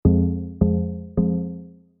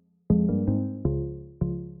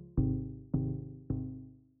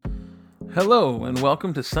Hello, and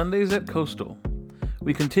welcome to Sundays at Coastal.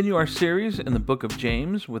 We continue our series in the book of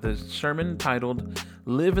James with a sermon titled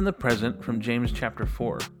Live in the Present from James chapter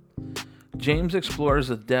 4. James explores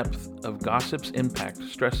the depth of gossip's impact,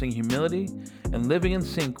 stressing humility and living in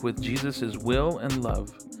sync with Jesus' will and love.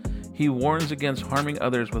 He warns against harming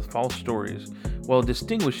others with false stories, while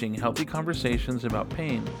distinguishing healthy conversations about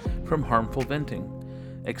pain from harmful venting.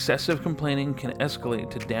 Excessive complaining can escalate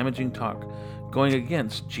to damaging talk, going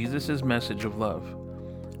against Jesus' message of love.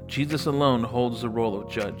 Jesus alone holds the role of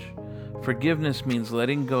judge. Forgiveness means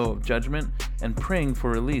letting go of judgment and praying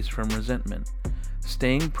for release from resentment.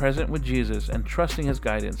 Staying present with Jesus and trusting his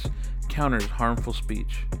guidance counters harmful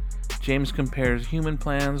speech. James compares human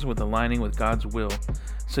plans with aligning with God's will,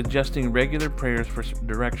 suggesting regular prayers for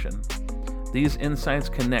direction. These insights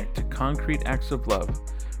connect to concrete acts of love,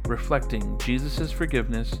 reflecting Jesus'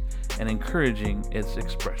 forgiveness and encouraging its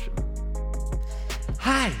expression.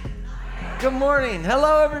 Hi. Good morning.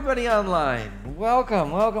 Hello, everybody online.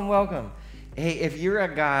 Welcome. Hey, if you're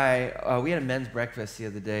a guy, we had a men's breakfast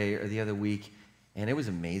the other week, and it was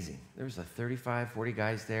amazing. There was like 35, 40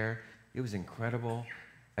 guys there. It was incredible.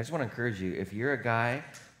 I just want to encourage you, if you're a guy,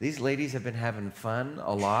 these ladies have been having fun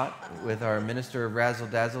a lot with our minister of Razzle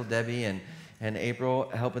Dazzle, Debbie and April,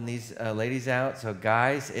 helping these ladies out. So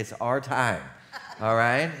guys, it's our time. All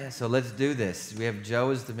right? So let's do this. We have Joe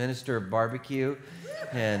as the minister of barbecue,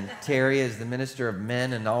 and Terry is the minister of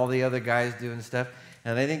men, and all the other guys doing stuff.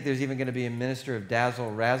 And I think there's even going to be a minister of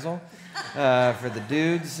Dazzle Razzle for the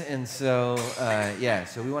dudes. And so,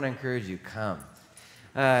 so we want to encourage you, come.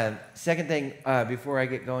 Second thing, before I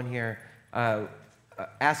get going here,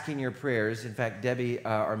 asking your prayers. In fact, Debbie,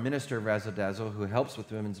 our minister of Razzle Dazzle, who helps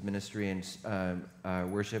with women's ministry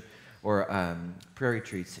and worship or prayer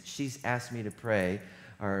retreats, she's asked me to pray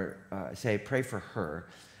or pray for her.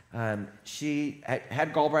 She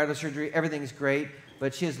had gallbladder surgery. Everything's great,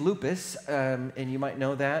 but she has lupus, and you might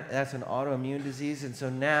know that. That's an autoimmune disease, and so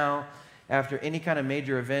now, after any kind of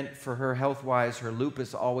major event for her health-wise, her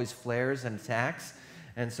lupus always flares and attacks,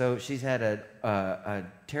 and so she's had a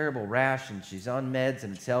terrible rash, and she's on meds,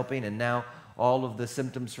 and it's helping, and now all of the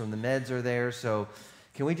symptoms from the meds are there. So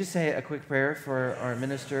can we just say a quick prayer for our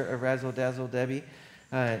minister of Razzle Dazzle, Debbie?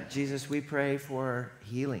 Jesus, we pray for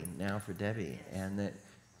healing now for Debbie, and that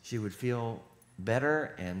she would feel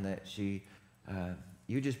better, and that you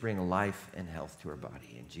just bring life and health to her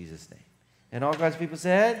body, in Jesus' name. And all God's people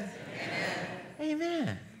said?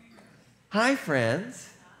 Amen. Hi, friends.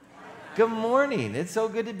 Good morning. It's so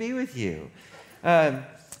good to be with you.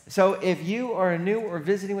 So if you are new or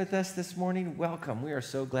visiting with us this morning, welcome. We are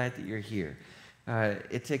so glad that you're here.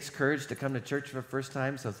 It takes courage to come to church for the first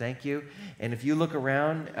time, so thank you. And if you look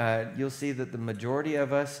around, you'll see that the majority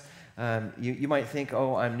of us, you might think,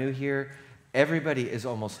 oh, I'm new here. Everybody is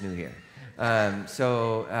almost new here,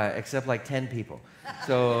 except like 10 people.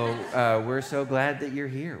 So we're so glad that you're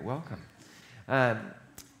here. Welcome.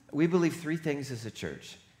 We believe three things as a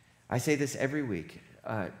church. I say this every week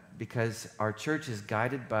because our church is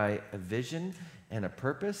guided by a vision and a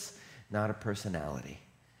purpose, not a personality.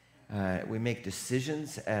 We make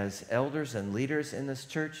decisions as elders and leaders in this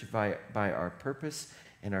church by our purpose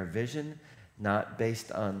and our vision, not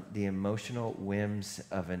based on the emotional whims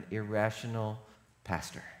of an irrational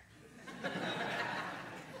pastor.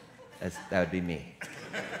 That would be me.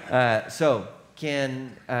 So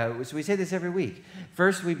we say this every week.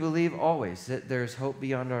 First, we believe always that there's hope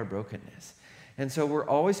beyond our brokenness. And so we're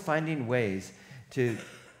always finding ways to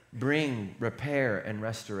bring repair and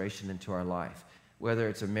restoration into our life, whether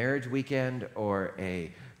it's a marriage weekend or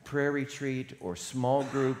a prayer retreat or small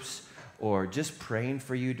groups or just praying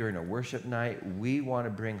for you during a worship night. We want to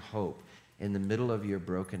bring hope in the middle of your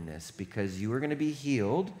brokenness, because you are going to be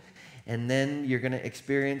healed, and then you're going to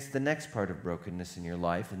experience the next part of brokenness in your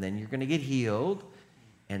life, and then you're going to get healed,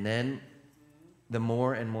 and then the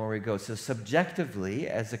more and more we go. So subjectively,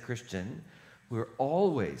 as a Christian, we're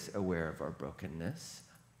always aware of our brokenness.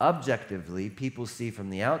 Objectively, people see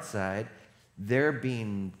from the outside, they're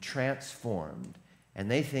being transformed,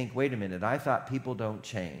 and they think, wait a minute, I thought people don't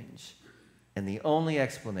change. And the only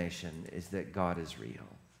explanation is that God is real.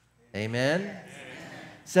 Amen? Yes.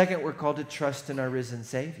 Second, we're called to trust in our risen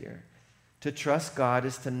Savior. To trust God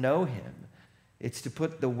is to know him. It's to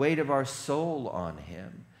put the weight of our soul on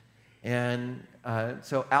him. And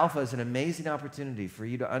so Alpha is an amazing opportunity for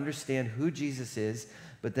you to understand who Jesus is,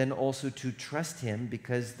 but then also to trust him,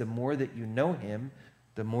 because the more that you know him,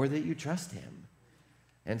 the more that you trust him.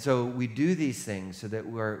 And so we do these things so that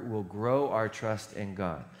we'll grow our trust in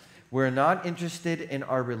God. We're not interested in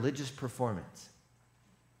our religious performance.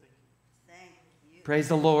 Thank you. Praise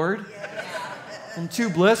the Lord. I'm too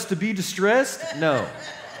blessed to be distressed. No.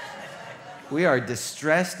 We are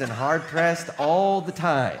distressed and hard-pressed all the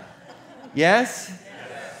time. Yes?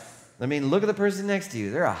 I mean, look at the person next to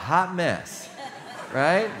you. They're a hot mess,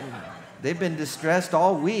 right? They've been distressed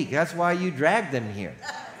all week. That's why you dragged them here,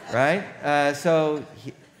 right? So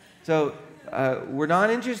we're not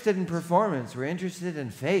interested in performance. We're interested in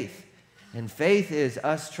faith. And faith is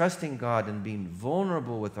us trusting God and being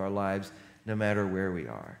vulnerable with our lives no matter where we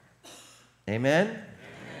are. Amen? Amen.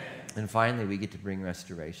 And finally, we get to bring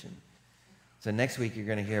restoration. So next week, you're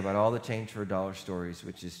going to hear about all the change for a dollar stories,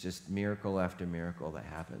 which is just miracle after miracle that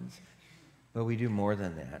happens. But we do more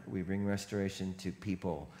than that. We bring restoration to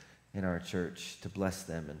people in our church to bless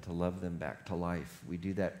them and to love them back to life. We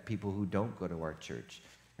do that people who don't go to our church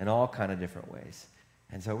in all kind of different ways.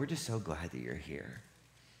 And so we're just so glad that you're here.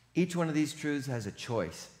 Each one of these truths has a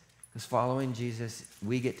choice. Because following Jesus,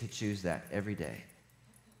 we get to choose that every day.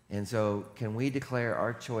 And so can we declare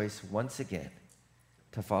our choice once again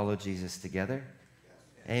to follow Jesus together?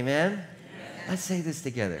 Amen? Amen? Let's say this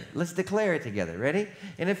together. Let's declare it together. Ready?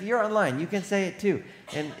 And if you're online, you can say it too.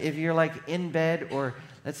 And if you're like in bed or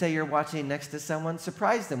let's say you're watching next to someone,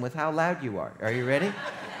 surprise them with how loud you are. Are you ready?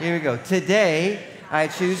 Here we go. Today, I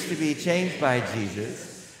choose to be changed by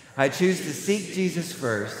Jesus. I choose to seek Jesus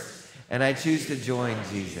first. And I choose to join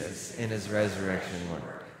Jesus in his resurrection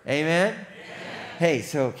work. Amen? Hey,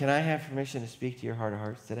 so can I have permission to speak to your heart of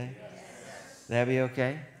hearts today? Yes. That be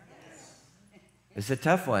okay? Yes. It's a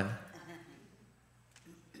tough one.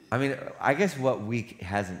 I mean, I guess what week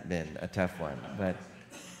hasn't been a tough one, but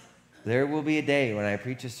there will be a day when I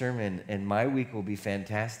preach a sermon and my week will be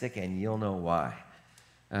fantastic and you'll know why.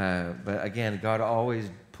 But again, God always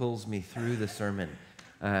pulls me through the sermon.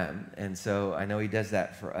 And so I know he does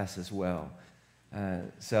that for us as well.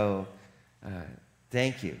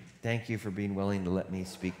 Thank you. Thank you for being willing to let me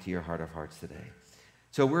speak to your heart of hearts today.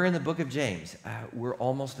 So we're in the book of James. We're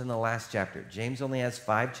almost in the last chapter. James only has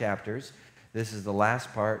 5 chapters. This is the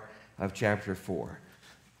last part of chapter 4.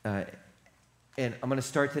 And I'm going to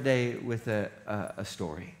start today with a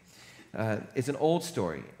story. It's an old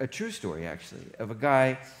story, a true story actually, of a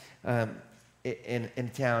guy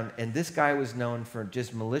in town. And this guy was known for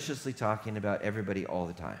just maliciously talking about everybody all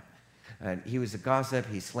the time. And he was a gossip.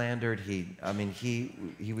 He slandered. He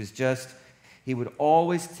would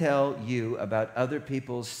always tell you about other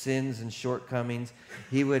people's sins and shortcomings.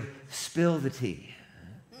 He would spill the tea.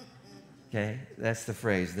 Okay, that's the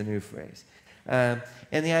phrase, the new phrase. And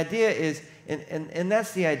the idea is, and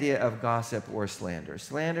that's the idea of gossip or slander.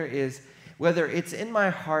 Slander is whether it's in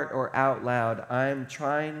my heart or out loud, I'm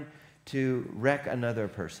trying to wreck another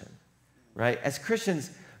person, right? As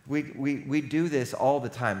Christians, we do this all the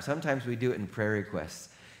time. Sometimes we do it in prayer requests.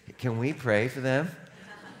 Can we pray for them?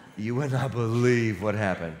 You would not believe what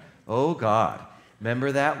happened. Oh, God.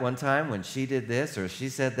 Remember that one time when she did this or she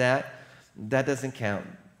said that? That doesn't count,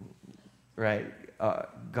 right?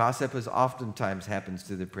 Gossip is oftentimes happens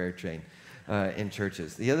through the prayer chain in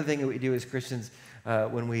churches. The other thing that we do as Christians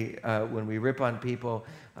when we rip on people,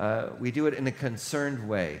 we do it in a concerned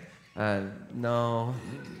way. No,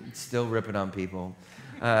 still ripping on people.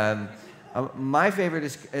 My favorite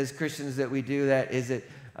is, as Christians that we do that is that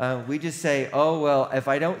we just say, oh, well, if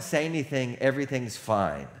I don't say anything, everything's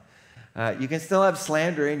fine. You can still have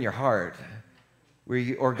slander in your heart,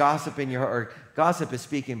 or gossip in your heart, or gossip is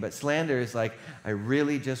speaking, but slander is like, I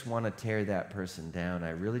really just want to tear that person down.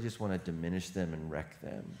 I really just want to diminish them and wreck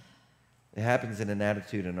them. It happens in an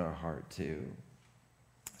attitude in our heart, too.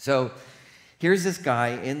 So here's this guy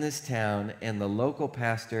in this town, and the local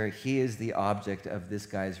pastor, he is the object of this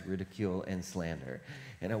guy's ridicule and slander.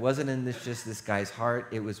 And it wasn't in just this guy's heart,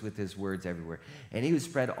 it was with his words everywhere. And he would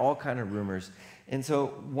spread all kind of rumors. And so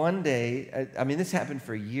one day, I mean, this happened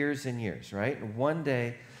for years and years, right? And one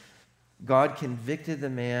day, God convicted the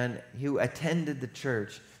man who attended the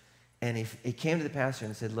church, and he came to the pastor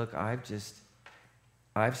and said, look,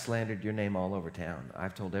 I've slandered your name all over town.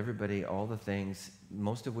 I've told everybody all the things,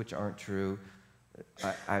 most of which aren't true.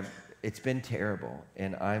 It's been terrible,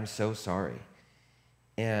 and I'm so sorry.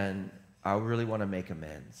 And I really want to make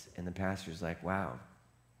amends. And the pastor's like, wow,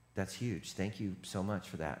 that's huge. Thank you so much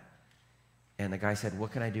for that. And the guy said,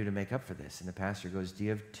 what can I do to make up for this? And the pastor goes, do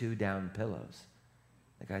you have 2 down pillows?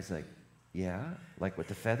 The guy's like, yeah, like with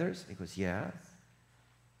the feathers? He goes, yeah.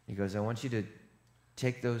 He goes, I want you to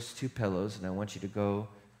take those 2 pillows, and I want you to go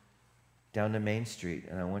down to Main Street,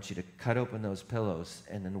 and I want you to cut open those pillows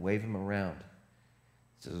and then wave them around.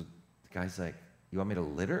 So the guy's like, you want me to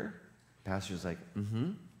litter? The pastor's like,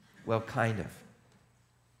 mm-hmm. Well, kind of.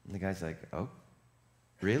 And the guy's like, oh,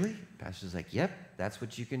 really? The pastor's like, yep, that's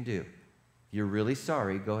what you can do. If you're really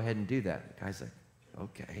sorry, go ahead and do that. The guy's like,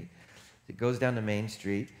 Okay. It goes down to Main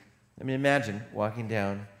Street. I mean, imagine walking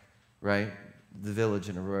down, right, the Village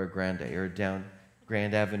in Arroyo Grande or down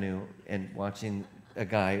Grand Avenue and watching a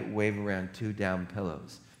guy wave around 2 down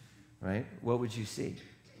pillows, right? What would you see?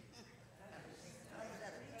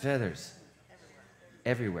 Feathers.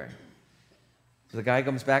 Everywhere. So the guy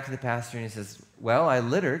comes back to the pastor and he says, well, I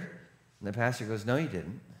littered. And the pastor goes, no, you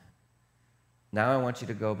didn't. Now I want you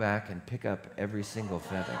to go back and pick up every single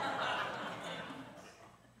feather.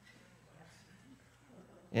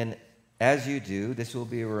 And as you do, this will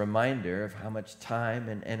be a reminder of how much time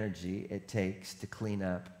and energy it takes to clean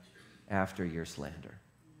up after your slander.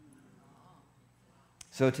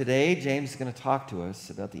 So today, James is going to talk to us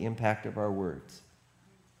about the impact of our words,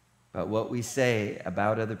 about what we say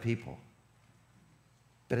about other people.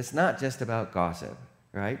 But it's not just about gossip,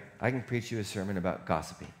 right? I can preach you a sermon about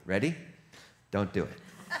gossiping. Ready? Don't do it.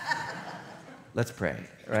 Let's pray,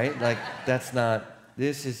 right? Like,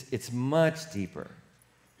 it's much deeper.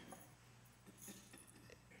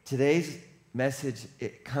 Today's message,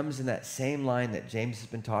 it comes in that same line that James has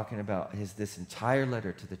been talking about this entire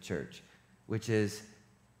letter to the church, which is,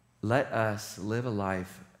 let us live a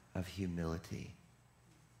life of humility,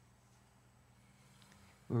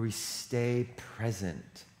 where we stay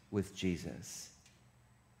present with Jesus,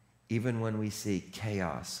 even when we see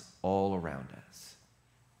chaos all around us,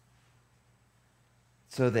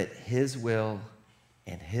 so that his will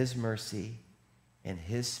and his mercy and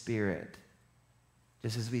his spirit,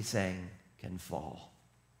 just as we sang, can fall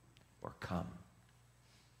or come.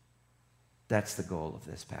 That's the goal of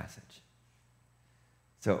this passage.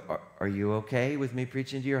 So are you okay with me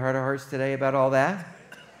preaching to your heart of hearts today about all that?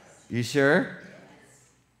 You sure?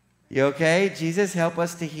 You okay? Jesus, help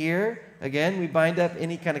us to hear. Again, we bind up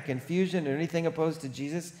any kind of confusion or anything opposed to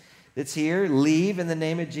Jesus that's here. Leave in the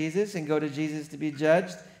name of Jesus and go to Jesus to be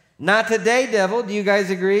judged. Not today, devil. Do you guys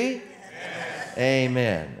agree? Yes.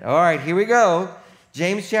 Amen. All right, here we go.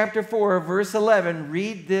 James chapter 4, verse 11.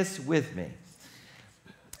 Read this with me,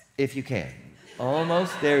 if you can.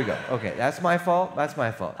 Almost. There we go. Okay, that's my fault. That's my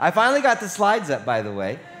fault. I finally got the slides up, by the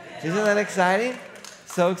way. Isn't that exciting?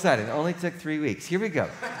 So exciting. It only took 3 weeks. Here we go.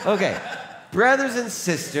 Okay. Brothers and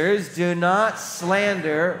sisters, do not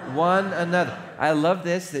slander one another. I love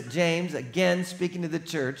this, that James, again, speaking to the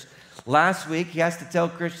church, last week he has to tell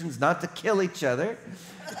Christians not to kill each other,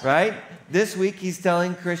 right? This week he's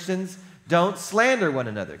telling Christians, don't slander one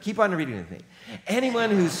another. Keep on reading with me.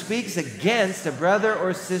 Anyone who speaks against a brother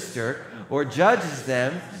or sister or judges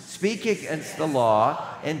them, speak against the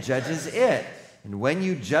law and judges it. And when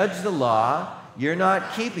you judge the law, you're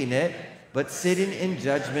not keeping it, but sitting in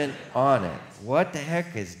judgment on it. What the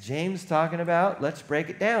heck is James talking about? Let's break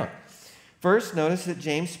it down. First, notice that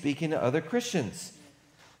James is speaking to other Christians.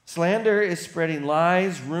 Slander is spreading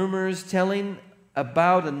lies, rumors, telling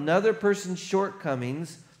about another person's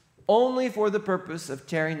shortcomings only for the purpose of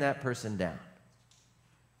tearing that person down.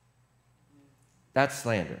 That's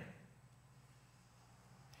slander.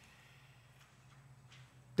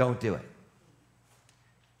 Don't do it.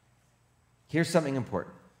 Here's something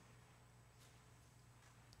important.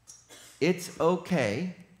 It's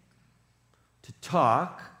okay to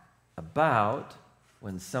talk about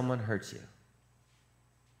when someone hurts you.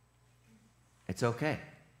 It's okay.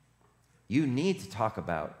 You need to talk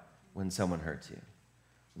about when someone hurts you.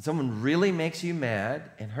 When someone really makes you mad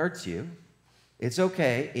and hurts you, it's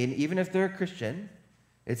okay, and even if they're a Christian,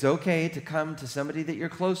 it's okay to come to somebody that you're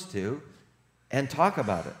close to and talk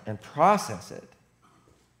about it and process it.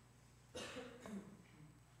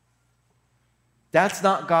 That's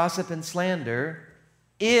not gossip and slander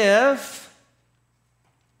if,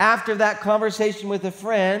 after that conversation with a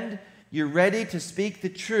friend, you're ready to speak the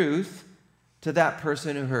truth to that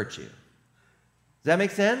person who hurt you. Does that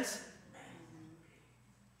make sense?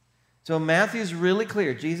 So Matthew's really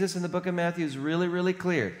clear. Jesus in the book of Matthew is really, really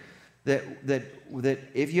clear that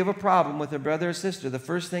if you have a problem with a brother or sister, the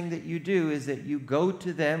first thing that you do is that you go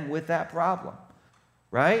to them with that problem,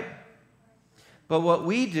 right? But what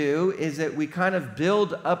we do is that we kind of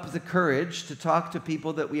build up the courage to talk to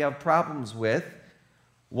people that we have problems with,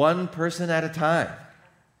 one person at a time,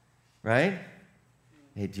 right?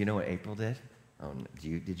 Hey, do you know what April did? Oh,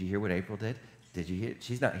 did you hear what April did? Did you hear?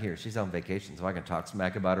 She's not here. She's on vacation, so I can talk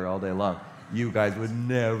smack about her all day long. You guys would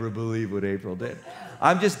never believe what April did.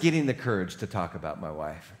 I'm just getting the courage to talk about my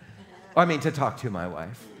wife. To talk to my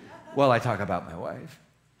wife while I talk about my wife.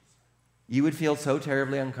 You would feel so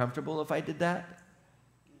terribly uncomfortable if I did that.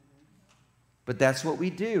 But that's what we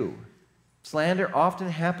do. Slander often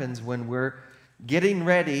happens when we're getting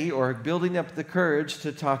ready or building up the courage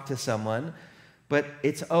to talk to someone. But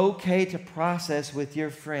it's okay to process with your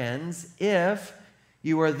friends if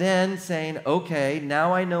You are then saying, okay,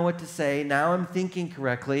 now I know what to say. Now I'm thinking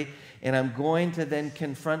correctly, and I'm going to then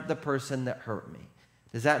confront the person that hurt me.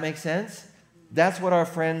 Does that make sense? That's what our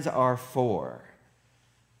friends are for.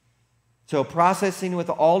 So processing with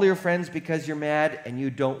all your friends because you're mad and you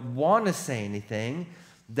don't want to say anything,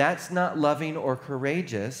 that's not loving or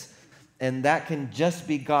courageous, and that can just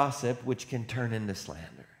be gossip, which can turn into slander.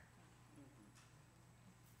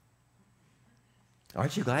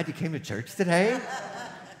 Aren't you glad you came to church today?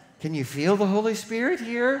 Can you feel the Holy Spirit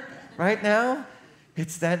here right now?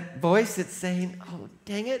 It's that voice that's saying, oh,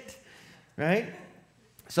 dang it, right?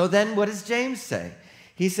 So then what does James say?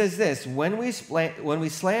 He says this, when we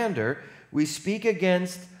slander, we speak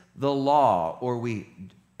against the law, or we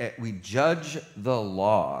judge the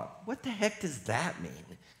law. What the heck does that mean?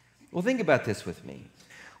 Well, think about this with me.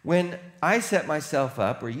 When I set myself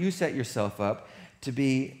up, or you set yourself up, to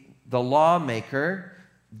be the lawmaker,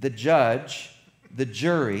 the judge, the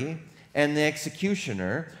jury, and the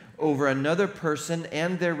executioner over another person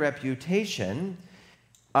and their reputation,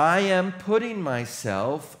 I am putting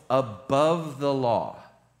myself above the law.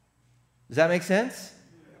 Does that make sense?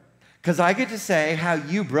 Because I get to say how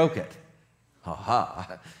you broke it. Ha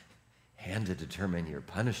ha. And to determine your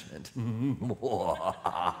punishment. And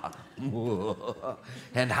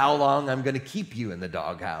how long I'm going to keep you in the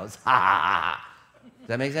doghouse. Ha ha. Does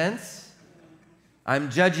that make sense? I'm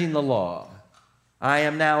judging the law. I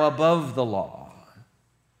am now above the law.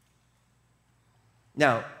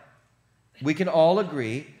 Now, we can all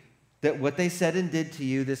agree that what they said and did to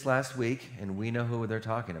you this last week, and we know who they're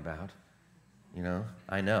talking about. You know,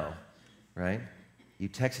 I know, right? You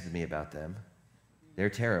texted me about them. They're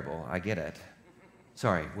terrible. I get it.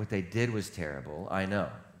 Sorry, what they did was terrible. I know.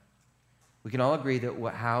 We can all agree that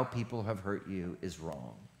how people have hurt you is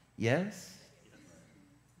wrong. Yes?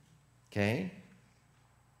 Okay?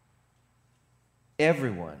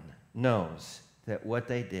 Everyone knows that what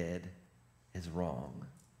they did is wrong.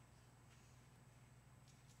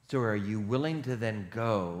 So are you willing to then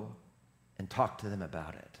go and talk to them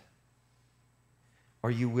about it?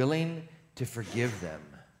 Are you willing to forgive them?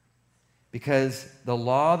 Because the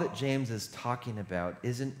law that James is talking about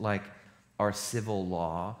isn't like our civil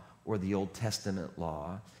law or the Old Testament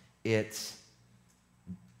law. It's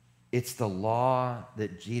the law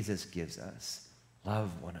that Jesus gives us.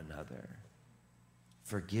 Love one another.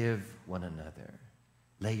 Forgive one another.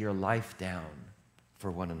 Lay your life down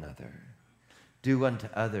for one another. Do unto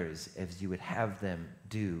others as you would have them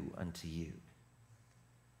do unto you.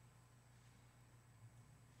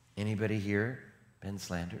 Anybody here been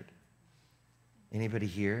slandered? Anybody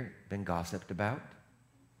here been gossiped about?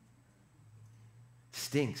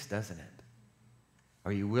 Stinks, doesn't it?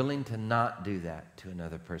 Are you willing to not do that to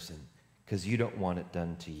another person because you don't want it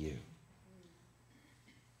done to you?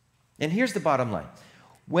 And here's the bottom line.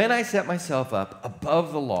 When I set myself up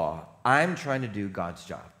above the law, I'm trying to do God's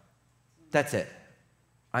job. That's it.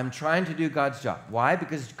 I'm trying to do God's job. Why?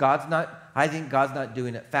 Because I think God's not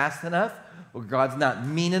doing it fast enough, or God's not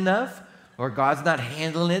mean enough, or God's not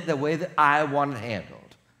handling it the way that I want it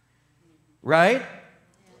handled. Right?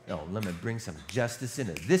 No, let me bring some justice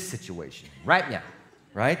into this situation right now.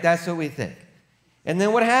 Right? That's what we think. And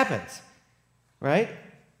then what happens? Right?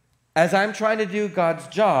 As I'm trying to do God's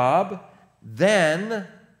job, then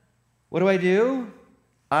what do?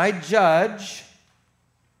 I judge.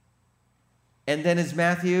 And then as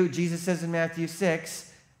Jesus says in Matthew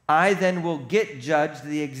 6, I then will get judged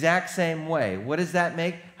the exact same way. What does that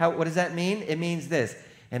mean? It means this.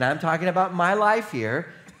 And I'm talking about my life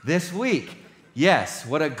here this week. Yes,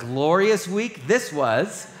 what a glorious week this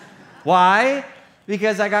was. Why?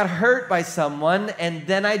 Because I got hurt by someone and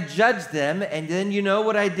then I judged them. And then you know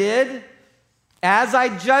what I did? As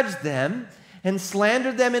I judged them and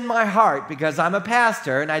slandered them in my heart, because I'm a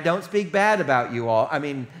pastor and I don't speak bad about you all. I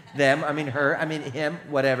mean them, I mean her, I mean him,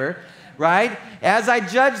 whatever. Right? As I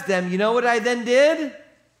judged them, you know what I then did?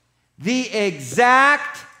 The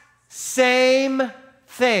exact same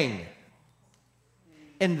thing.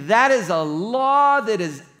 And that is a law that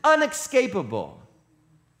is unescapable.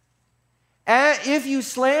 If you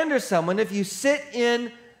slander someone, if you sit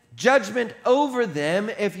in judgment over them,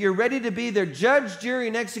 if you're ready to be their judge, jury,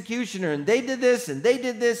 and executioner, and they did this, and they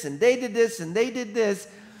did this, and they did this, and they did this,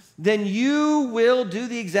 then you will do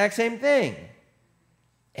the exact same thing.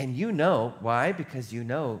 And you know why? Because you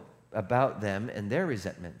know about them and their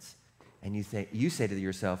resentments. And you say to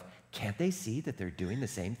yourself, can't they see that they're doing the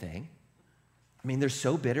same thing? I mean, they're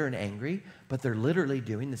so bitter and angry, but they're literally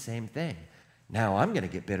doing the same thing. Now I'm going to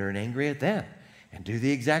get bitter and angry at them and do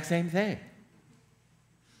the exact same thing.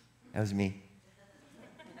 That was me.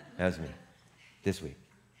 That was me this week.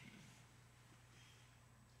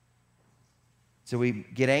 So we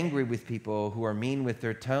get angry with people who are mean with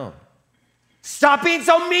their tone. Stop being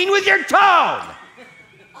so mean with your tone!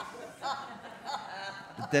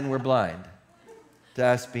 But then we're blind to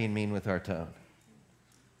us being mean with our tone.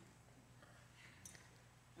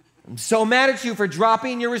 I'm so mad at you for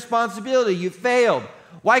dropping your responsibility. You failed.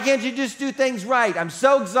 Why can't you just do things right? I'm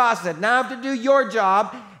so exhausted. Now I have to do your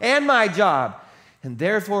job and my job. And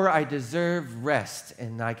therefore, I deserve rest,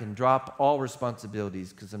 and I can drop all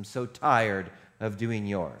responsibilities because I'm so tired of doing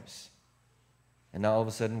yours. And now all of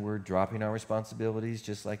a sudden, we're dropping our responsibilities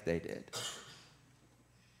just like they did.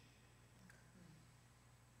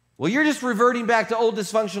 Well, you're just reverting back to old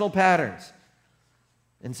dysfunctional patterns.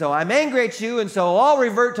 And so I'm angry at you, and so I'll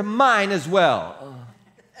revert to mine as well.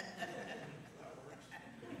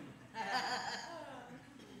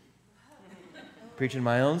 Preaching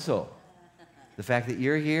my own soul. The fact that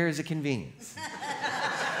you're here is a convenience.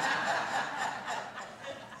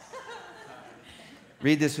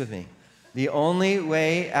 Read this with me. The only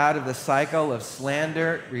way out of the cycle of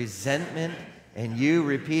slander, resentment, and you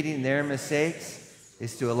repeating their mistakes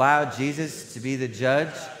is to allow Jesus to be the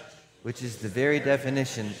judge, which is the very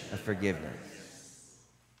definition of forgiveness.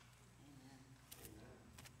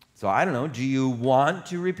 So I don't know, do you want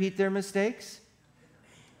to repeat their mistakes?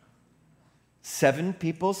 7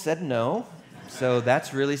 people said no, so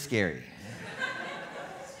that's really scary.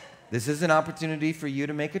 This is an opportunity for you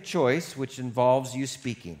to make a choice which involves you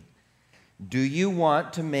speaking. Do you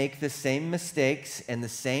want to make the same mistakes and the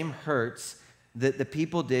same hurts that the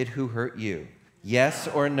people did who hurt you? Yes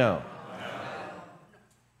or no?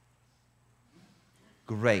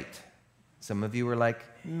 Great. Some of you were like,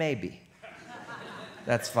 maybe.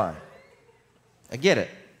 That's fine. I get it.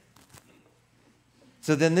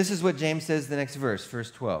 So then this is what James says the next verse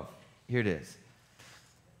 12. Here it is.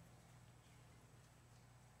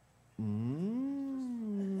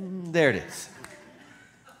 There it is.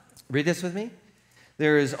 Read this with me.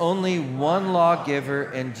 There is only one lawgiver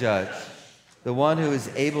and judge, the one who is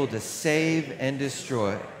able to save and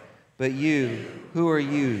destroy. But you, who are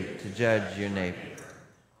you to judge your neighbor?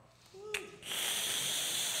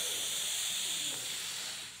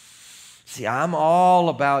 See, I'm all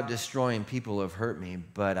about destroying people who have hurt me,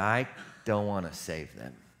 but I don't want to save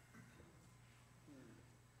them.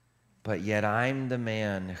 But yet I'm the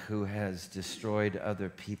man who has destroyed other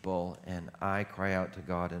people, and I cry out to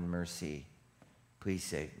God in mercy, please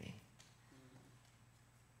save me.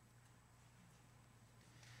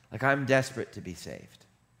 Like, I'm desperate to be saved,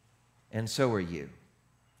 and so are you.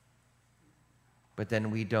 But then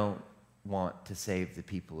we don't want to save the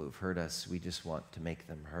people who've hurt us. We just want to make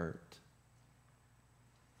them hurt.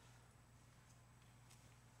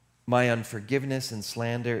 My unforgiveness and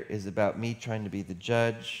slander is about me trying to be the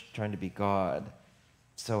judge, trying to be God.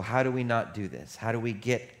 So how do we not do this? How do we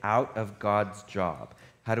get out of God's job?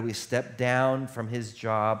 How do we step down from his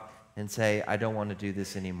job and say, I don't want to do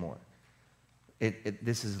this anymore?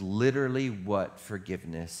 This is literally what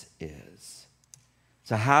forgiveness is.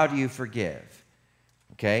 So how do you forgive?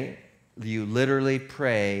 Okay? You literally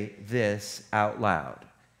pray this out loud.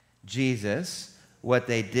 Jesus, what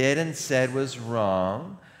they did and said was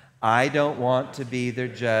wrong. I don't want to be their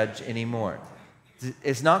judge anymore.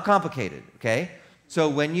 It's not complicated, okay? So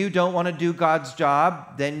when you don't want to do God's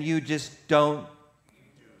job, then you just don't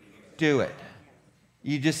do it.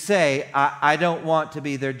 You just say, I don't want to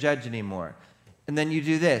be their judge anymore. And then you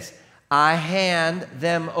do this. I hand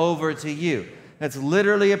them over to you. That's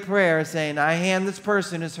literally a prayer saying, I hand this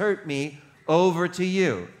person who's hurt me over to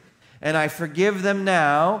you. And I forgive them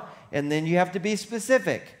now. And then you have to be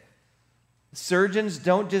specific. Surgeons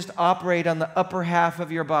don't just operate on the upper half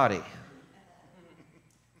of your body.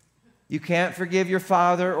 You can't forgive your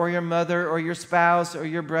father or your mother or your spouse or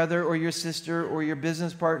your brother or your sister or your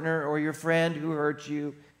business partner or your friend who hurt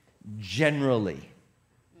you generally.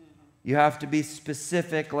 You have to be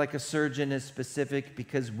specific like a surgeon is specific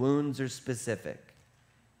because wounds are specific.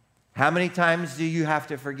 How many times do you have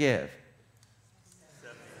to forgive?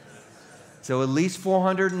 So at least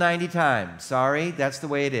 490 times. Sorry, that's the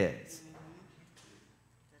way it is.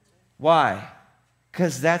 Why?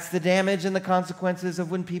 Because that's the damage and the consequences of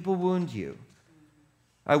when people wound you.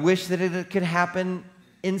 I wish that it could happen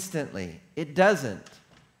instantly. It doesn't.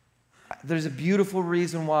 There's a beautiful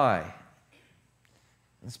reason why.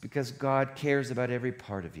 It's because God cares about every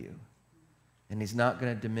part of you. And he's not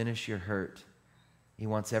going to diminish your hurt. He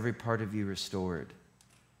wants every part of you restored.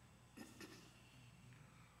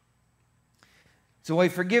 So I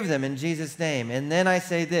forgive them in Jesus' name. And then I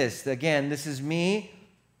say this. Again, this is me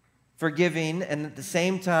forgiving, and at the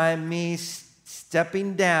same time, me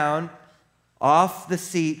stepping down off the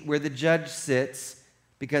seat where the judge sits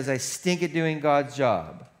because I stink at doing God's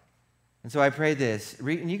job. And so I pray this,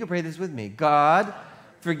 and you can pray this with me. God,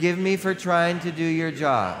 forgive me for trying to do your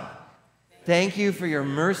job. Thank you for your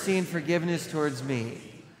mercy and forgiveness towards me.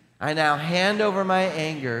 I now hand over my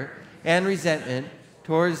anger and resentment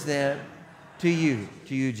towards them to you,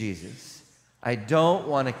 Jesus. I don't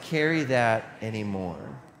want to carry that anymore.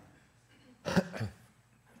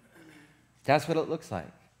 That's what it looks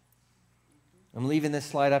like. I'm leaving this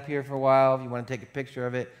slide up here for a while. If you want to take a picture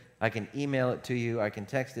of it, I can email it to you. I can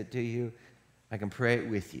text it to you. I can pray it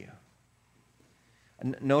with you.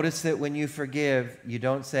 Notice that when you forgive, you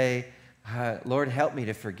don't say, Lord, help me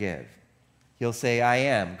to forgive. He'll say, I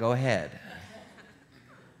am. Go ahead.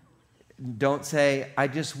 Don't say, I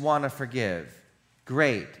just want to forgive.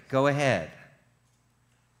 Great. Go ahead.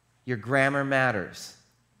 Your grammar matters.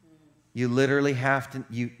 You literally have to,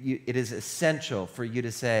 it is essential for you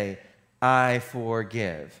to say, I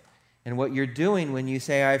forgive. And what you're doing when you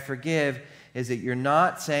say, I forgive, is that you're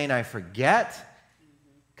not saying, I forget.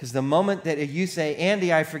 Because the moment that you say,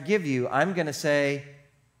 Andy, I forgive you, I'm going to say,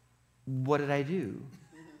 what did I do?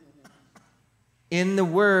 In the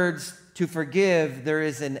words to forgive, there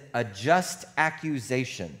is a just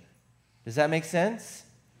accusation. Does that make sense?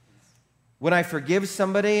 When I forgive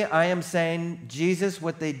somebody, I am saying, Jesus,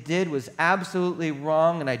 what they did was absolutely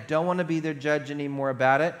wrong, and I don't want to be their judge anymore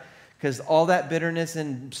about it, because all that bitterness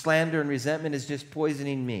and slander and resentment is just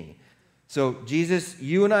poisoning me. So, Jesus,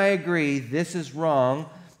 you and I agree this is wrong,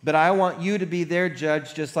 but I want you to be their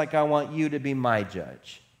judge just like I want you to be my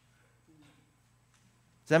judge.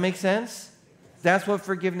 Does that make sense? That's what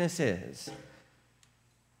forgiveness is.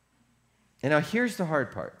 And now here's the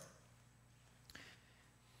hard part.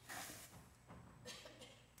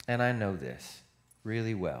 And I know this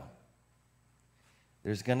really well.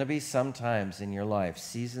 There's going to be some times in your life,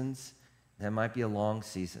 seasons, that might be a long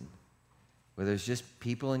season, where there's just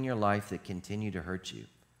people in your life that continue to hurt you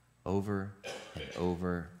over and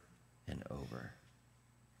over and over.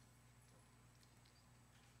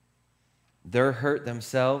 They're hurt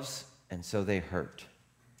themselves, and so they hurt.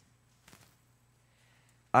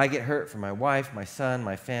 I get hurt from my wife, my son,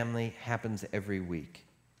 my family. Happens every week.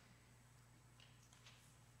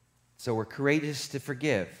 So we're courageous to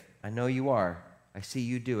forgive. I know you are. I see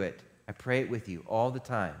you do it. I pray it with you all the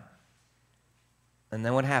time. And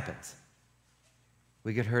then what happens?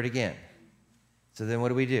 We get hurt again. So then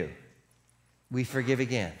what do? We forgive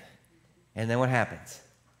again. And then what happens?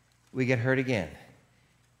 We get hurt again.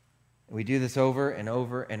 We do this over and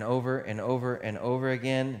over and over and over and over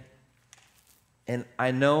again. And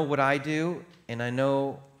I know what I do, and I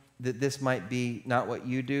know that this might be not what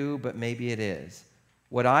you do, but maybe it is.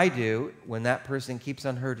 What I do when that person keeps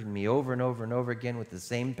on hurting me over and over and over again with the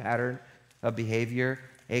same pattern of behavior,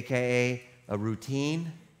 aka a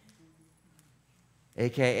routine,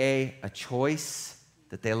 aka a choice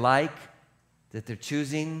that they like, that they're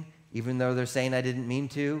choosing, even though they're saying I didn't mean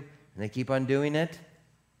to, and they keep on doing it,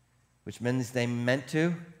 which means they meant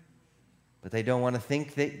to, but they don't want to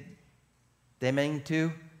think that they mean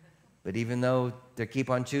to, but even though they keep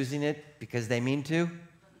on choosing it because they mean to. You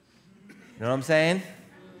know what I'm saying?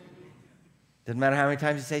 Doesn't matter how many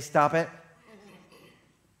times you say stop it.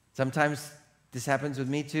 Sometimes this happens with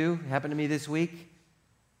me too. It happened to me this week.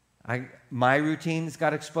 My routines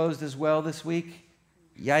got exposed as well this week.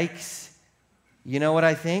 Yikes. You know what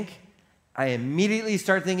I think? I immediately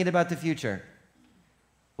start thinking about the future.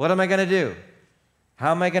 What am I going to do?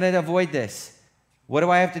 How am I going to avoid this? What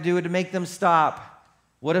do I have to do to make them stop?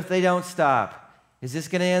 What if they don't stop? Is this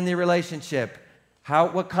going to end the relationship?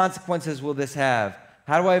 What consequences will this have?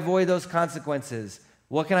 How do I avoid those consequences?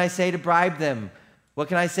 What can I say to bribe them? What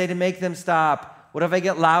can I say to make them stop? What if I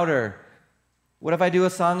get louder? What if I do a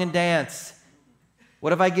song and dance?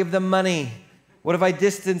 What if I give them money? What if I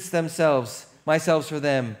distance myself for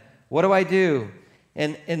them? What do I do?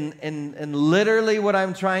 And literally what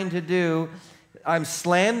I'm trying to do, I'm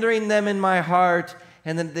slandering them in my heart,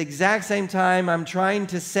 and then at the exact same time, I'm trying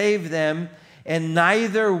to save them, and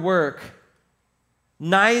neither work.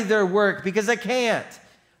 Neither work, because I can't.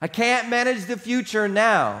 I can't manage the future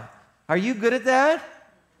now. Are you good at that?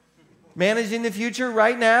 Managing the future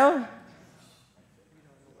right now?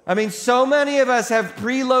 I mean, so many of us have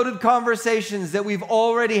preloaded conversations that we've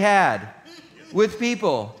already had with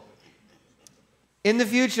people in the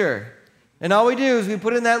future. And all we do is we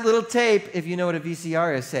put in that little tape. If you know what a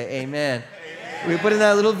VCR is, say amen. We put in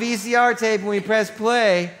that little VCR tape and we press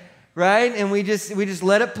play, right? And we just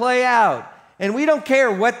let it play out. And we don't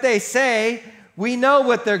care what they say. We know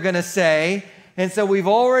what they're going to say. And so we've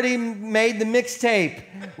already made the mixtape.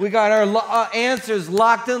 We got our answers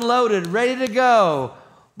locked and loaded, ready to go.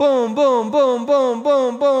 Boom, boom, boom, boom,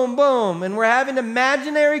 boom, boom, boom. And we're having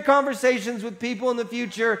imaginary conversations with people in the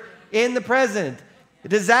future in the present.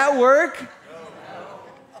 Does that work?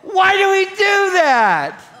 Why do we do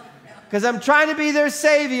that? Because I'm trying to be their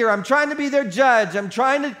savior. I'm trying to be their judge. I'm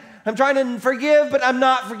trying to forgive, but I'm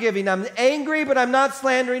not forgiving. I'm angry, but I'm not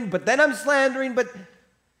slandering. But then I'm slandering.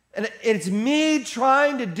 And it's me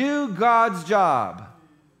trying to do God's job.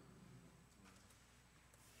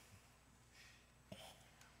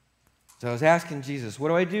 So I was asking Jesus, what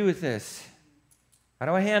do I do with this? How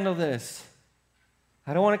do I handle this?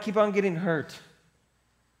 I don't want to keep on getting hurt.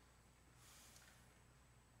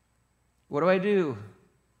 What do I do?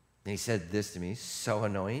 And he said this to me, so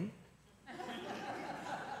annoying.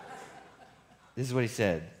 This is what he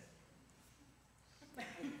said.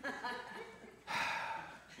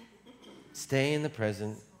 Stay in the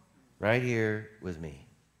present, right here with me.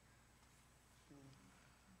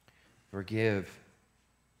 Forgive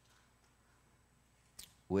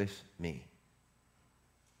with me.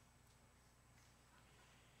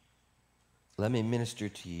 Let me minister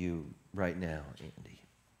to you right now, Andy.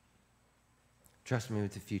 Trust me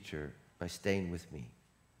with the future by staying with me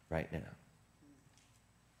right now.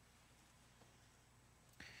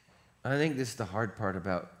 I think this is the hard part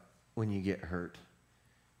about when you get hurt.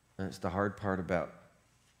 And it's the hard part about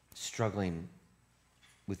struggling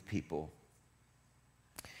with people.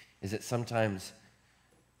 Is that sometimes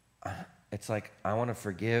it's like I want to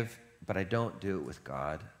forgive, but I don't do it with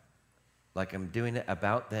God. Like I'm doing it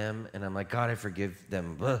about them, and I'm like, God, I forgive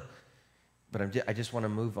them. But I just want to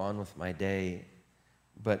move on with my day.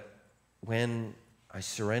 But when I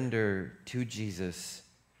surrender to Jesus,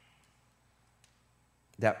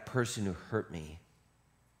 that person who hurt me,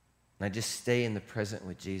 and I just stay in the present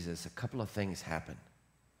with Jesus, a couple of things happen.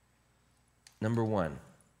 Number one,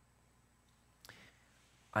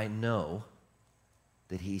 I know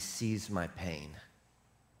that he sees my pain.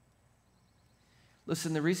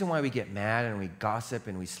 Listen, the reason why we get mad and we gossip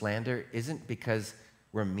and we slander isn't because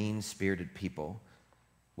we're mean-spirited people.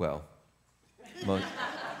 Well,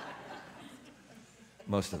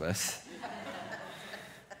 most of us.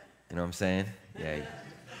 You know what I'm saying? Yeah,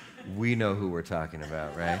 we know who we're talking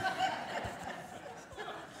about, right?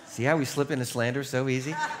 See how we slip into slander so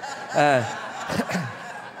easy?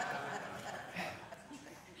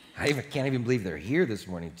 I can't even believe they're here this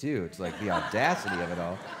morning, too. It's like the audacity of it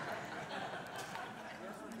all.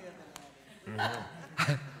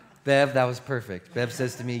 Bev, that was perfect. Bev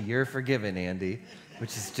says to me, you're forgiven, Andy,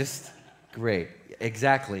 which is just great.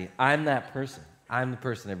 Exactly. I'm that person. I'm the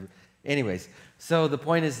person. Anyways, so the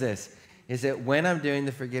point is this, is that when I'm doing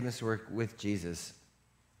the forgiveness work with Jesus,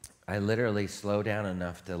 I literally slow down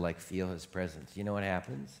enough to feel his presence. You know what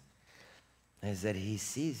happens? Is that he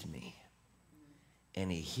sees me. And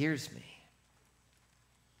he hears me.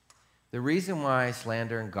 The reason why I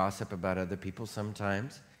slander and gossip about other people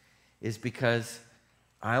sometimes is because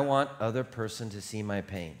I want other person to see my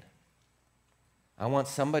pain. I want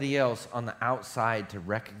somebody else on the outside to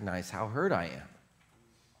recognize how hurt I am.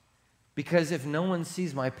 Because if no one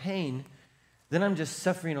sees my pain, then I'm just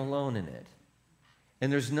suffering alone in it.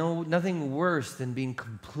 And there's nothing worse than being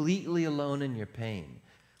completely alone in your pain,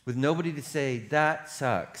 with nobody to say, that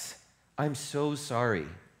sucks. I'm so sorry.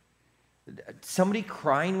 Somebody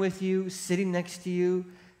crying with you, sitting next to you,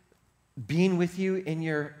 being with you in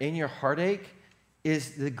your heartache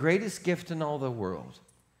is the greatest gift in all the world.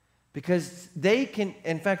 Because they can,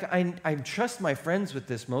 in fact, I trust my friends with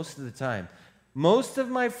this most of the time. Most of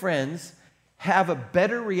my friends have a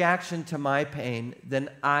better reaction to my pain than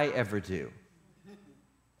I ever do.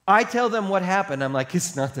 I tell them what happened. I'm like,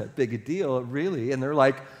 it's not that big a deal, really. And they're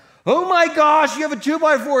like, oh my gosh, you have a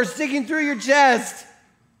 2x4 sticking through your chest.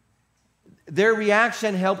 Their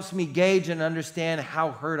reaction helps me gauge and understand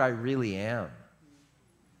how hurt I really am.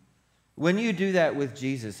 When you do that with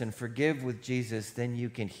Jesus and forgive with Jesus, then you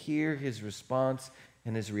can hear his response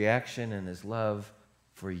and his reaction and his love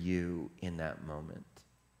for you in that moment.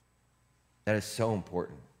 That is so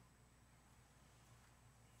important.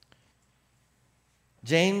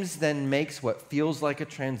 James then makes what feels like a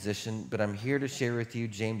transition, but I'm here to share with you,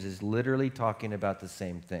 James is literally talking about the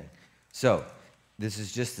same thing. So, this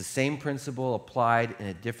is just the same principle applied in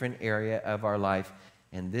a different area of our life,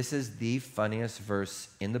 and this is the funniest verse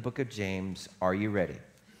in the book of James. Are you ready?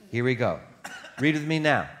 Here we go. Read with me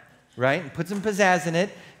now, right? Put some pizzazz in it.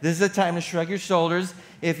 This is the time to shrug your shoulders.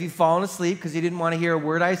 If you've fallen asleep because you didn't want to hear a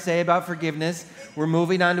word I say about forgiveness, we're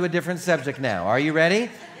moving on to a different subject now. Are you ready?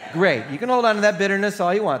 Great. You can hold on to that bitterness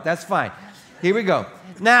all you want. That's fine. Here we go.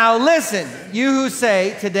 Now listen, you who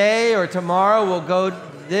say today or tomorrow we'll go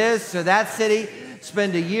this or that city,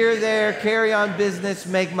 spend a year there, carry on business,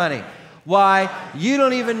 make money. Why? You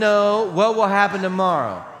don't even know what will happen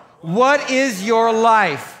tomorrow. What is your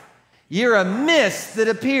life? You're a mist that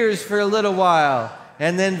appears for a little while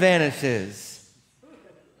and then vanishes.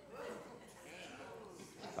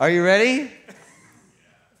 Are you ready?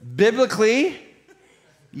 Biblically,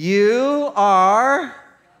 you are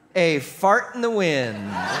a fart in the wind.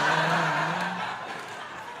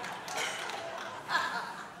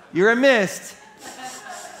 You're a mist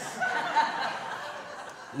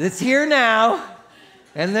that's here now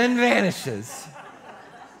and then vanishes.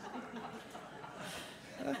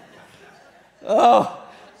 Oh,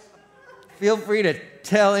 feel free to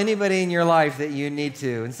tell anybody in your life that you need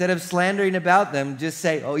to. Instead of slandering about them, just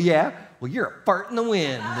say, oh yeah, well, you're a fart in the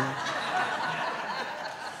wind.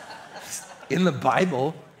 In the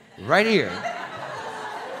Bible, right here.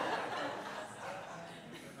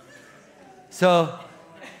 So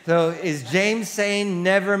is James saying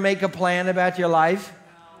never make a plan about your life?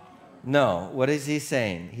 No. What is he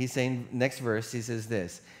saying? He's saying, next verse, he says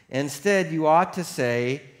this. Instead, you ought to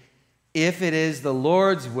say, if it is the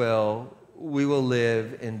Lord's will, we will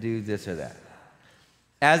live and do this or that.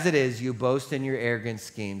 As it is, you boast in your arrogant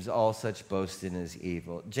schemes. All such boasting is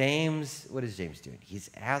evil. James, what is James doing? He's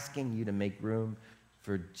asking you to make room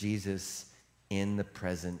for Jesus in the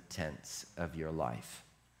present tense of your life.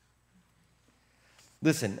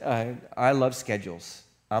 Listen, I love schedules.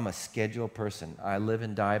 I'm a schedule person. I live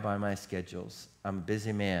and die by my schedules. I'm a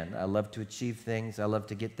busy man. I love to achieve things. I love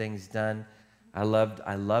to get things done. I love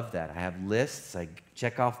that. I have lists. I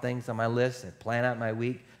check off things on my list. I plan out my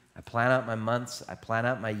week. I plan out my months. I plan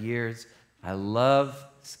out my years. I love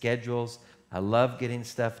schedules. I love getting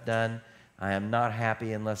stuff done. I am not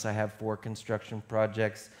happy unless I have 4 construction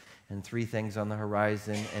projects and 3 things on the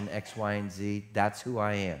horizon and X, Y, and Z. That's who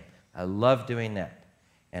I am. I love doing that.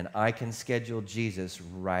 And I can schedule Jesus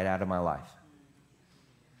right out of my life.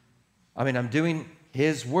 I mean, I'm doing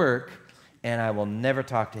his work, and I will never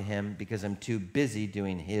talk to him because I'm too busy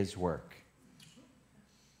doing his work.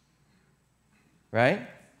 Right?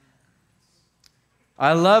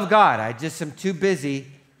 I love God. I just am too busy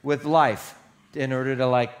with life in order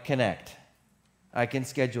to connect. I can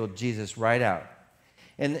schedule Jesus right out.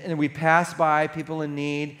 And we pass by people in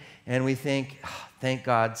need, and we think, oh, thank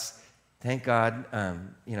God,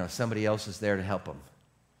 somebody else is there to help them.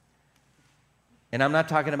 And I'm not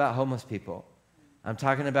talking about homeless people. I'm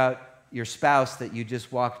talking about your spouse that you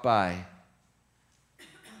just walked by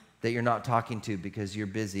that you're not talking to because you're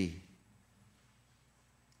busy.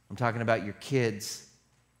 I'm talking about your kids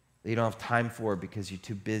that you don't have time for because you're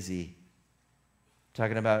too busy. I'm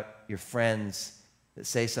talking about your friends that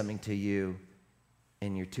say something to you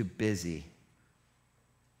and you're too busy.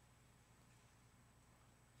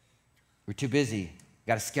 We're too busy.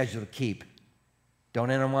 Got a schedule to keep. Don't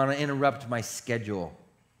want to interrupt my schedule.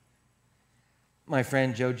 My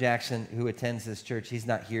friend Joe Jackson, who attends this church, he's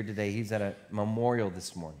not here today. He's at a memorial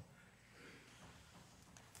this morning.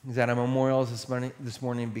 He's at a memorial this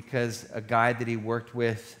morning because a guy that he worked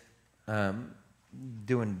with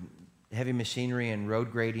doing heavy machinery and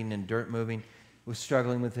road grading and dirt moving was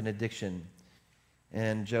struggling with an addiction.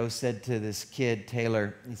 And Joe said to this kid,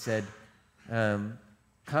 Taylor, he said, come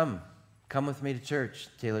with me to church.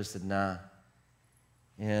 Taylor said, nah.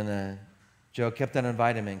 And Joe kept on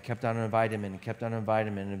inviting him,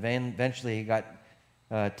 and eventually he got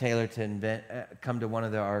Taylor to come to one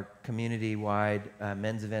of our community-wide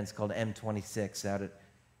men's events called M26 out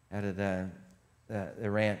at the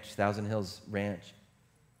ranch, Thousand Hills Ranch.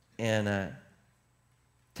 And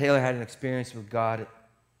Taylor had an experience with God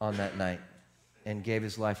on that night and gave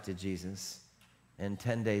his life to Jesus. And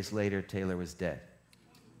 10 days later, Taylor was dead.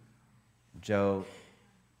 Joe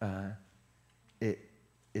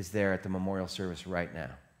is there at the memorial service right now.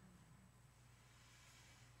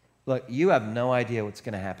 Look, you have no idea what's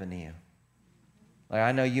going to happen to you.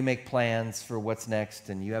 I know you make plans for what's next,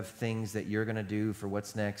 and you have things that you're going to do for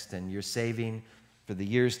what's next, and you're saving for the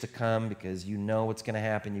years to come because you know what's going to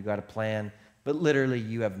happen. You got a plan, but literally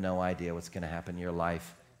you have no idea what's going to happen in your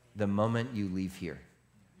life the moment you leave here.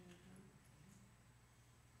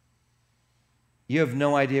 You have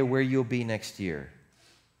no idea where you'll be next year.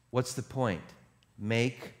 What's the point?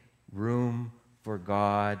 Make room for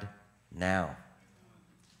God now.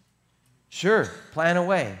 Sure, plan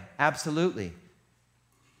away. Absolutely.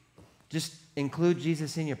 Just include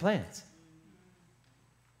Jesus in your plans.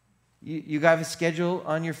 You have a schedule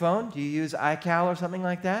on your phone? Do you use iCal or something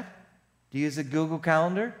like that? Do you use a Google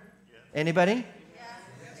Calendar? Yes. Anybody?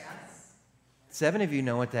 Yes. 7 of you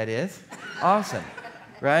know what that is. Awesome.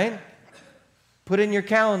 Right? Put in your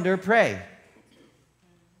calendar, pray.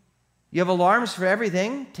 You have alarms for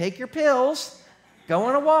everything. Take your pills, go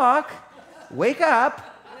on a walk, wake up,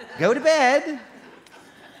 go to bed.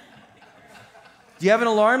 Do you have an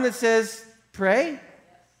alarm that says, pray?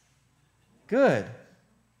 Good.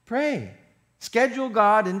 Pray. Schedule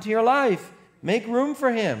God into your life. Make room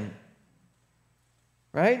for Him.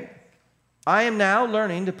 Right? I am now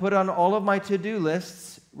learning to put on all of my to-do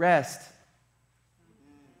lists, rest,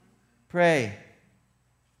 pray,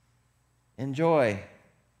 enjoy.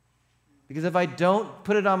 Because if I don't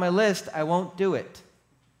put it on my list, I won't do it.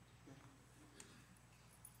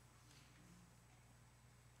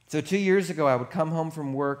 So 2 years ago, I would come home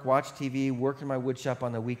from work, watch TV, work in my woodshop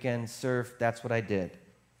on the weekends, surf. That's what I did.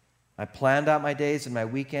 I planned out my days and my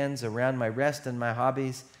weekends around my rest and my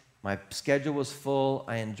hobbies. My schedule was full.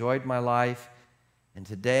 I enjoyed my life. And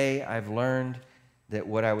today, I've learned that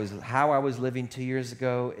how I was living 2 years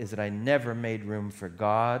ago is that I never made room for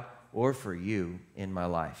God or for you in my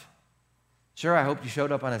life. Sure, I hope you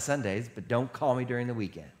showed up on a Sundays, but don't call me during the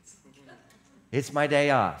weekends. It's my day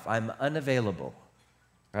off. I'm unavailable.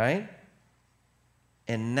 Right?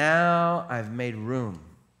 And now I've made room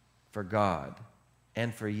for God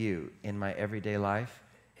and for you in my everyday life,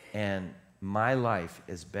 and my life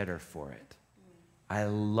is better for it. I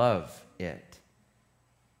love it.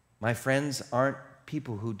 My friends aren't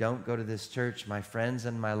people who don't go to this church. My friends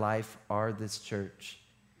and my life are this church.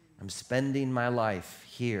 I'm spending my life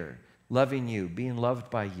here, loving you, being loved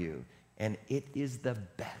by you, and it is the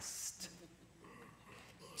best.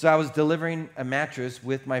 So I was delivering a mattress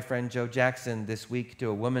with my friend Joe Jackson this week to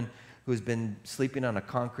a woman who's been sleeping on a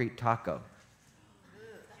concrete taco.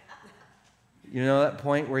 You know that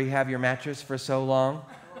point where you have your mattress for so long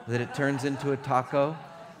that it turns into a taco,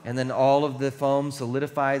 and then all of the foam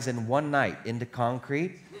solidifies in one night into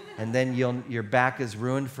concrete, and then your back is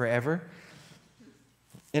ruined forever?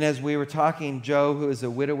 And as we were talking, Joe, who is a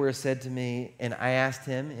widower, said to me, and I asked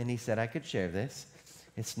him, and he said I could share this.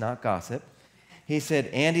 It's not gossip. He said,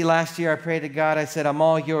 Andy, last year I prayed to God. I said, I'm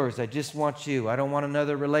all yours. I just want you. I don't want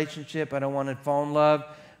another relationship. I don't want to fall in love.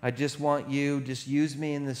 I just want you. Just use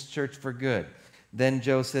me in this church for good. Then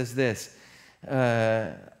Joe says this.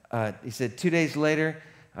 He said, 2 days later,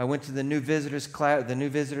 I went to the new visitors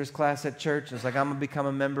class at church. I was like, I'm going to become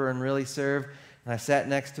a member and really serve. And I sat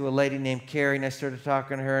next to a lady named Carrie, and I started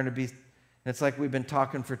talking to her, and it's like we've been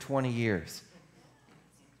talking for 20 years.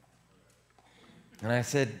 And I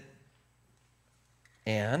said,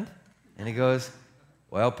 And he goes,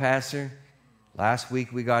 well, Pastor, last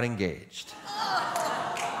week we got engaged.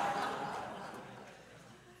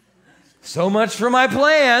 So much for my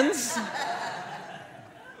plans.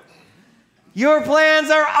 Your plans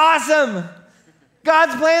are awesome.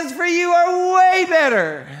 God's plans for you are way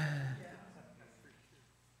better.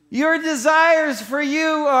 Your desires for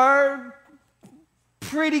you are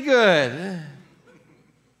pretty good.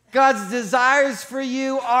 God's desires for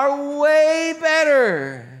you are way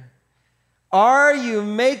better. Are you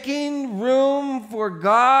making room for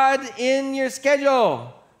God in your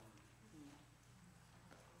schedule?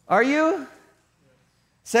 Are you?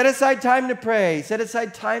 Set aside time to pray. Set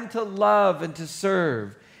aside time to love and to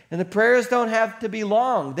serve. And the prayers don't have to be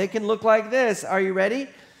long. They can look like this. Are you ready?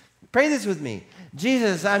 Pray this with me.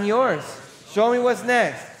 Jesus, I'm yours. Show me what's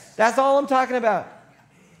next. That's all I'm talking about.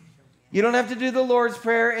 You don't have to do the Lord's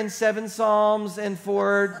Prayer in 7 Psalms and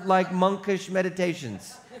 4 monkish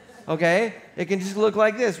meditations. Okay? It can just look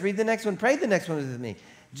like this. Read the next one. Pray the next one with me.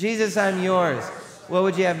 Jesus, I'm yours. What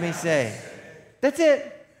would you have me say? That's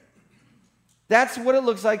it. That's what it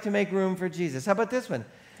looks like to make room for Jesus. How about this one?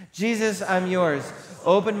 Jesus, I'm yours.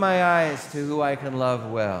 Open my eyes to who I can love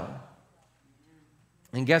well.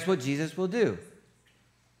 And guess what Jesus will do?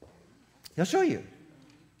 He'll show you.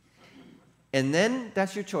 And then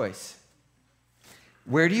that's your choice.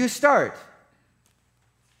 Where do you start?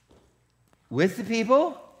 With the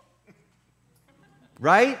people?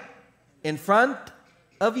 Right in front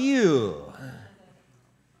of you.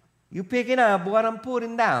 You picking up what I'm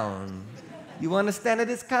putting down. You understand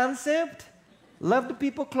this concept? Love the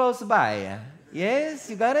people close by. Yes,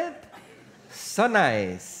 you got it? So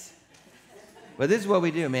nice. But this is what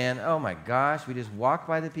we do, man. Oh my gosh, we just walk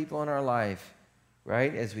by the people in our life,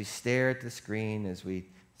 right? As we stare at the screen,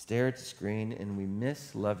 and we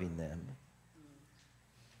miss loving them.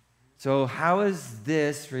 So how is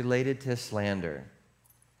this related to slander?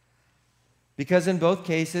 Because in both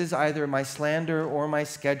cases, either my slander or my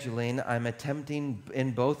scheduling, I'm attempting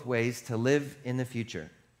in both ways to live in the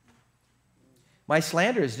future. My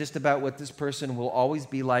slander is just about what this person will always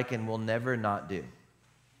be like and will never not do.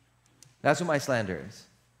 That's what my slander is.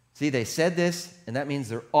 See, they said this, and that means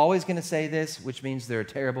they're always going to say this, which means they're a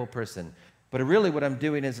terrible person. But really what I'm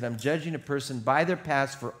doing is that I'm judging a person by their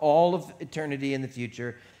past for all of eternity in the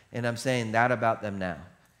future, and I'm saying that about them now.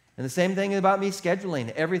 And the same thing about me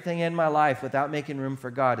scheduling everything in my life without making room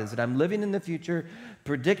for God is that I'm living in the future,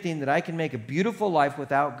 predicting that I can make a beautiful life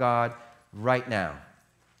without God right now.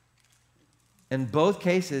 In both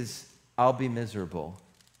cases, I'll be miserable.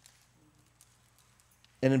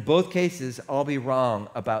 And in both cases, I'll be wrong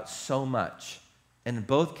about so much. And in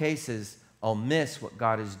both cases, I'll miss what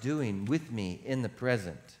God is doing with me in the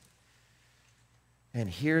present. And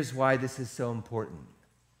here's why this is so important.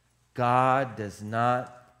 God does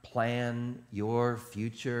not plan your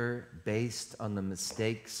future based on the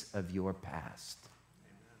mistakes of your past.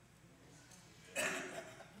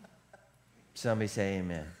 Somebody say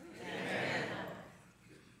amen. Amen.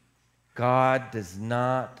 God does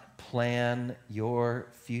not plan your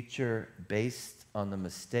future based on the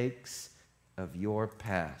mistakes of your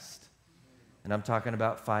past. And I'm talking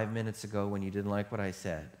about 5 minutes ago when you didn't like what I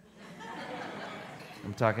said.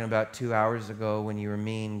 I'm talking about 2 hours ago when you were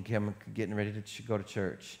mean, getting ready to go to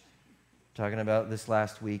church. I'm talking about this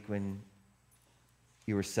last week when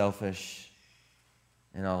you were selfish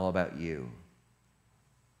and all about you.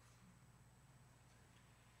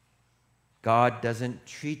 God doesn't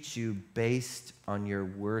treat you based on your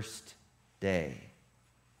worst day.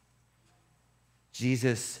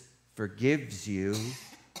 Jesus forgives you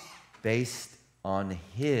based on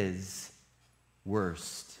his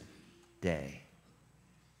worst day.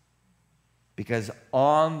 Because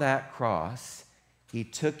on that cross, he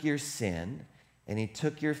took your sin, and he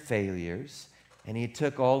took your failures, and he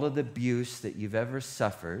took all of the abuse that you've ever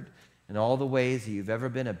suffered, and all the ways that you've ever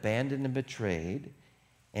been abandoned and betrayed,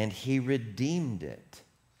 and he redeemed it.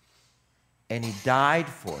 And he died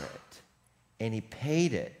for it, and he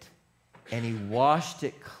paid it, and he washed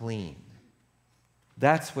it clean.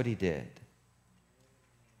 That's what he did.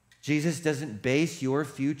 Jesus doesn't base your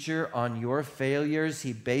future on your failures.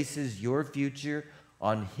 He bases your future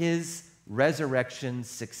on his resurrection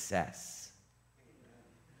success.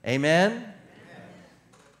 Amen? Amen?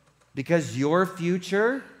 Because your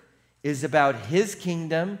future is about his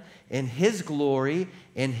kingdom and his glory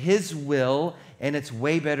and his will, and it's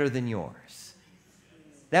way better than yours.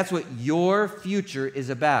 That's what your future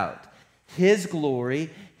is about. His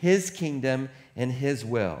glory, his kingdom, and his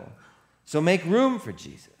will. So make room for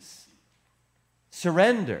Jesus.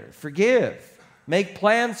 Surrender, forgive, make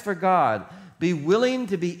plans for God. Be willing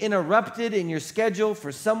to be interrupted in your schedule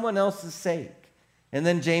for someone else's sake. And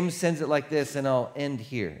then James sends it like this, and I'll end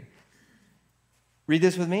here. Read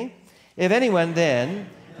this with me. If anyone then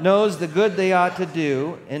knows the good they ought to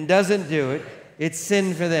do and doesn't do it, it's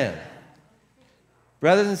sin for them.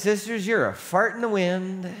 Brothers and sisters, you're a fart in the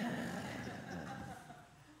wind.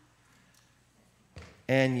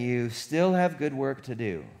 And you still have good work to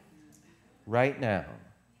do right now.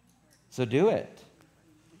 So do it.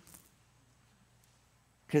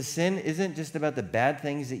 Because sin isn't just about the bad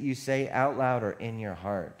things that you say out loud or in your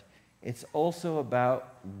heart. It's also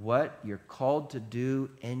about what you're called to do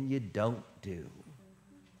and you don't do.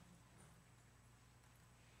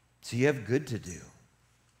 So you have good to do.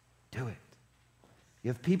 Do it. You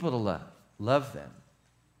have people to love. Love them.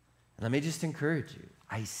 And let me just encourage you.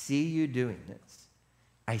 I see you doing this.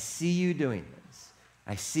 I see you doing this.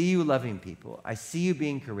 I see you loving people. I see you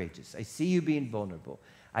being courageous. I see you being vulnerable.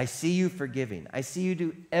 I see you forgiving. I see you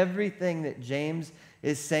do everything that James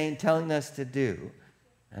is telling us to do.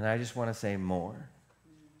 And I just want to say more.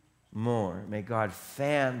 More. May God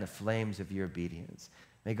fan the flames of your obedience.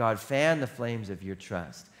 May God fan the flames of your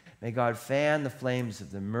trust. May God fan the flames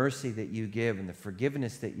of the mercy that you give and the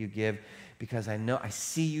forgiveness that you give, because I know I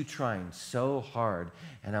see you trying so hard,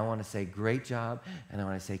 and I want to say great job, and I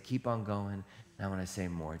want to say keep on going, and I want to say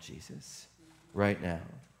more, Jesus, right now.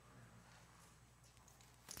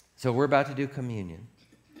 So we're about to do communion,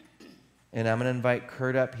 and I'm going to invite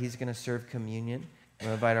Kurt up. He's going to serve communion. I'm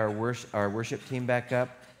going to invite our worship team back up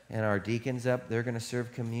and our deacons up. They're going to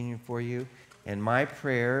serve communion for you. And my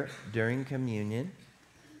prayer during communion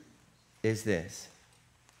is this: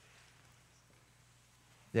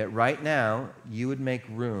 that right now you would make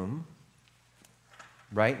room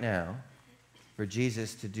right now for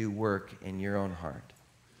Jesus to do work in your own heart.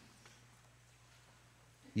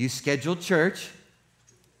 You scheduled church.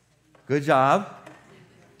 Good job.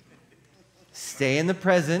 Stay in the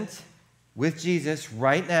present with Jesus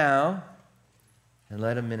right now and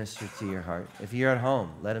let him minister to your heart. If you're at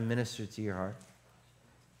home, let him minister to your heart.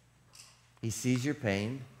 He sees your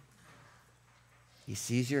pain. He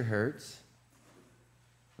sees your hurts.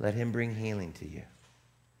 Let him bring healing to you.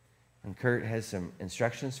 And Kurt has some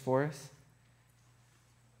instructions for us.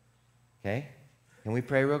 Okay? Can we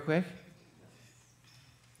pray real quick?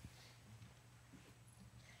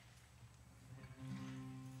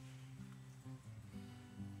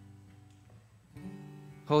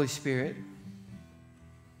 Holy Spirit,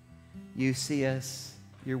 you see us.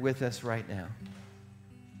 You're with us right now.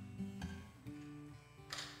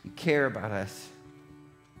 You care about us.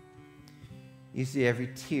 You see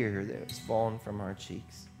every tear that has fallen from our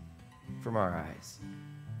cheeks, from our eyes.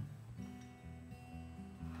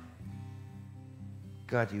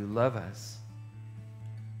 God, you love us.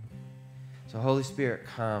 So Holy Spirit,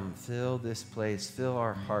 come, fill this place, fill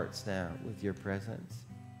our hearts now with your presence.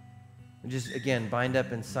 And just, again, bind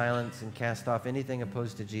up in silence and cast off anything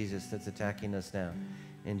opposed to Jesus that's attacking us now.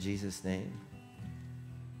 In Jesus' name.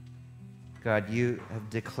 God, you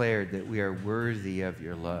have declared that we are worthy of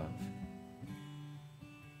your love.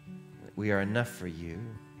 That we are enough for you.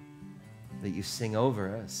 That you sing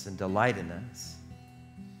over us and delight in us.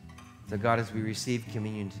 So God, as we receive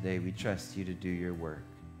communion today, we trust you to do your work.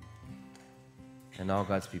 And all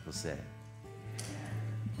God's people say,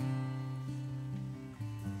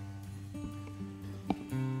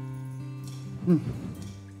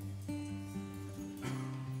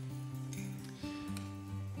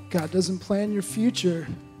 God doesn't plan your future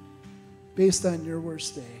based on your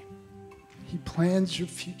worst day. He plans your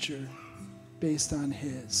future based on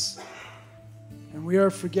his. And we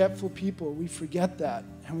are forgetful people. We forget that.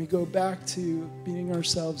 And we go back to beating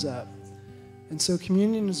ourselves up. And so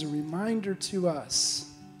communion is a reminder to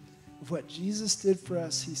us of what Jesus did for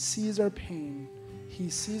us. He sees our pain.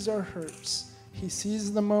 He sees our hurts. He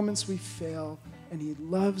sees the moments we fail. And he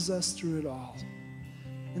loves us through it all.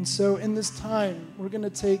 And so in this time, we're going to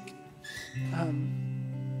take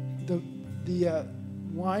the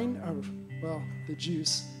wine, or the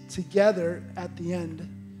juice, together at the end.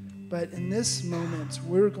 But in this moment,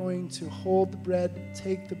 we're going to hold the bread,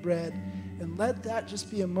 take the bread, and let that just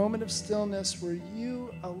be a moment of stillness where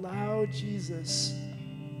you allow Jesus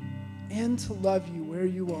in to love you where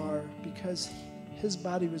you are, because his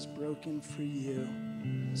body was broken for you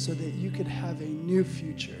so that you could have a new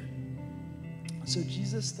future. So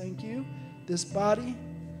Jesus, thank you. This body,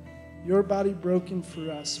 your body broken for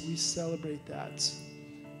us, we celebrate that.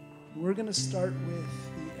 We're going to start with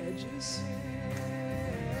the edges.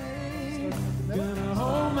 Gonna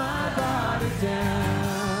hold my body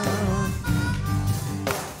down.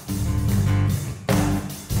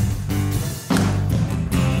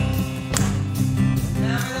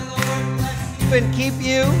 Now may the Lord bless you and keep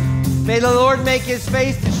you. May the Lord make his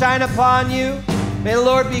face to shine upon you. May the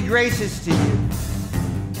Lord be gracious to you.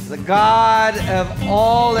 The God of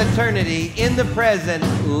all eternity in the present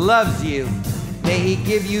loves you. May he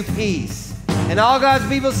give you peace. And all God's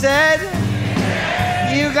people said,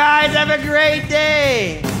 you guys have a great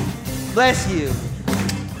day. Bless you.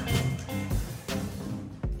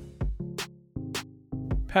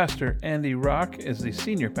 Pastor Andy Rock is the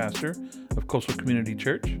senior pastor of Coastal Community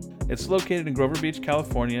Church. It's located in Grover Beach,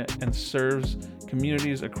 California, and serves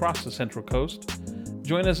communities across the Central Coast.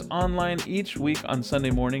 Join us online each week on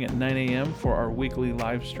Sunday morning at 9 a.m. for our weekly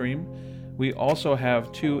live stream. We also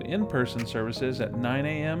have 2 in-person services at 9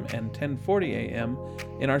 a.m. and 10:40 a.m.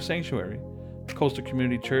 in our sanctuary. Coastal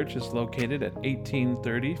Community Church is located at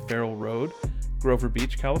 1830 Farrell Road, Grover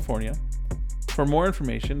Beach, California. For more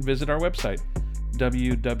information, visit our website,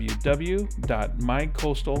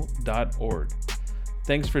 www.mycoastal.org.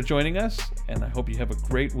 Thanks for joining us, and I hope you have a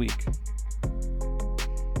great week.